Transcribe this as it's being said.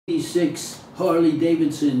1986 Harley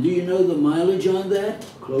Davidson. Do you know the mileage on that?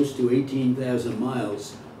 Close to 18,000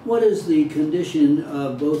 miles. What is the condition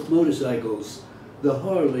of both motorcycles? The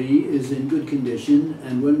Harley is in good condition,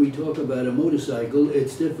 and when we talk about a motorcycle,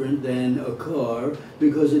 it's different than a car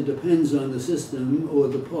because it depends on the system or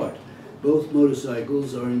the part. Both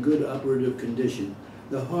motorcycles are in good operative condition.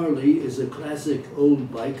 The Harley is a classic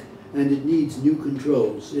old bike, and it needs new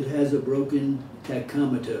controls. It has a broken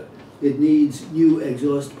tachometer. It needs new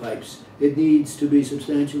exhaust pipes. It needs to be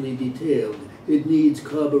substantially detailed. It needs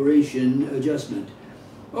carburation adjustment.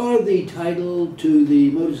 Are the title to the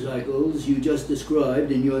motorcycles you just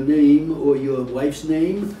described in your name or your wife's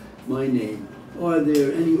name? My name. Are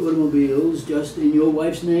there any automobiles just in your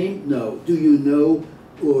wife's name? No. Do you know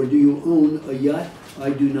or do you own a yacht? I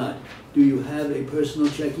do not. Do you have a personal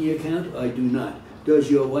checking account? I do not.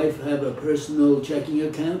 Does your wife have a personal checking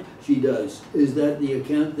account? She does. Is that the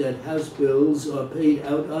account that house bills are paid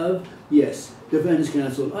out of? Yes. Defense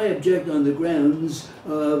counsel, I object on the grounds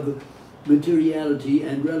of materiality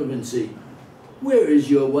and relevancy. Where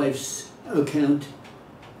is your wife's account?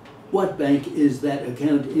 What bank is that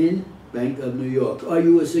account in? Bank of New York. Are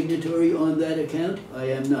you a signatory on that account? I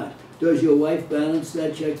am not. Does your wife balance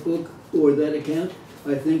that checkbook or that account?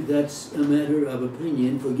 I think that's a matter of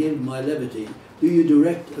opinion. Forgive my levity. Do you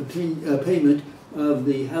direct payment of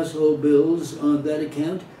the household bills on that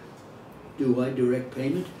account? Do I direct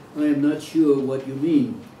payment? I am not sure what you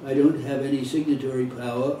mean. I don't have any signatory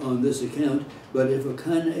power on this account, but if a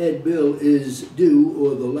Con Ed bill is due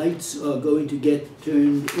or the lights are going to get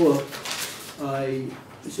turned off, I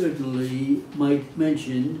certainly might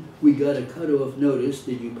mention we got a cutoff notice.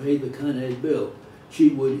 Did you pay the Con Ed bill? She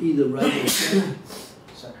would either write a check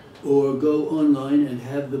or go online and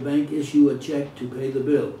have the bank issue a check to pay the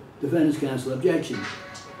bill. Defense counsel, objection.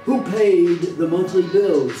 Who paid the monthly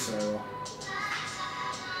bills?